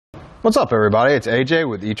What's up, everybody? It's AJ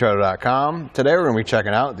with etrailer.com. Today we're going to be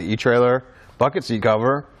checking out the eTrailer bucket seat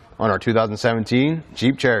cover on our 2017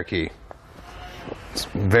 Jeep Cherokee. It's a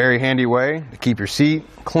very handy way to keep your seat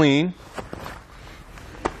clean.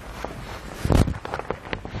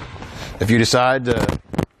 If you decide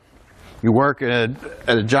you work at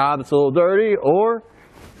a job that's a little dirty, or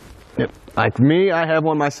like me, I have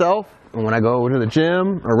one myself, and when I go to the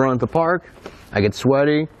gym or run at the park, I get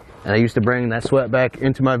sweaty. And I used to bring that sweat back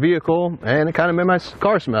into my vehicle, and it kind of made my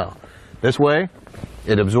car smell. This way,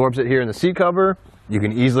 it absorbs it here in the seat cover. You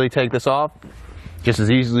can easily take this off, just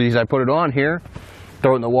as easily as I put it on here,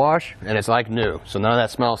 throw it in the wash, and it's like new. So none of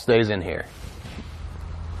that smell stays in here.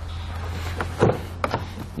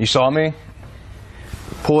 You saw me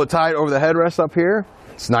pull it tight over the headrest up here.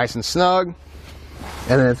 It's nice and snug.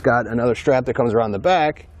 And then it's got another strap that comes around the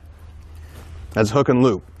back. That's hook and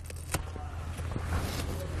loop.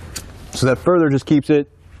 So that further just keeps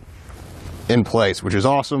it in place, which is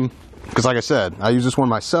awesome, because like I said, I use this one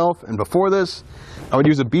myself, and before this I would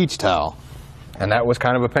use a beach towel, and that was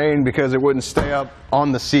kind of a pain because it wouldn't stay up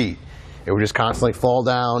on the seat. It would just constantly fall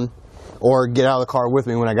down or get out of the car with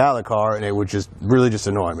me when I got out of the car, and it would just really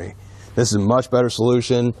annoy me. This is a much better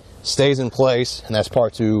solution, stays in place, and that's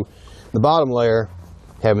part to the bottom layer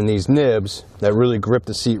having these nibs that really grip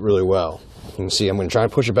the seat really well. You can see I'm going to try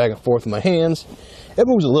and push it back and forth with my hands. It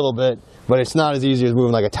moves a little bit, but it's not as easy as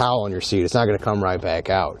moving like a towel on your seat. It's not going to come right back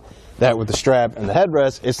out. That with the strap and the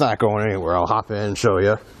headrest, it's not going anywhere. I'll hop in and show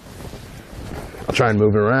you. I'll try and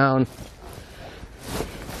move it around.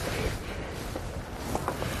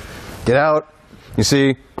 Get out. You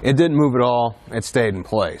see, it didn't move at all. It stayed in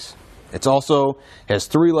place. It also has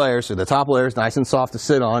 3 layers, so the top layer is nice and soft to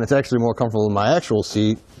sit on. It's actually more comfortable than my actual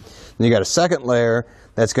seat. Then you got a second layer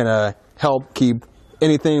that's going to help keep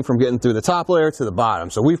anything from getting through the top layer to the bottom.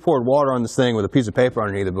 So we've poured water on this thing with a piece of paper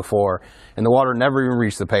underneath it before, and the water never even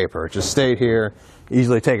reached the paper. It just stayed here.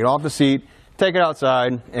 Easily take it off the seat, take it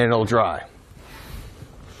outside, and it'll dry.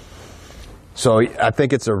 So I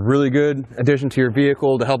think it's a really good addition to your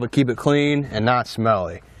vehicle to help it keep it clean and not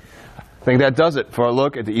smelly. I think that does it for a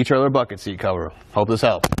look at the eTrailer bucket seat cover. Hope this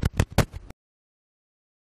helped.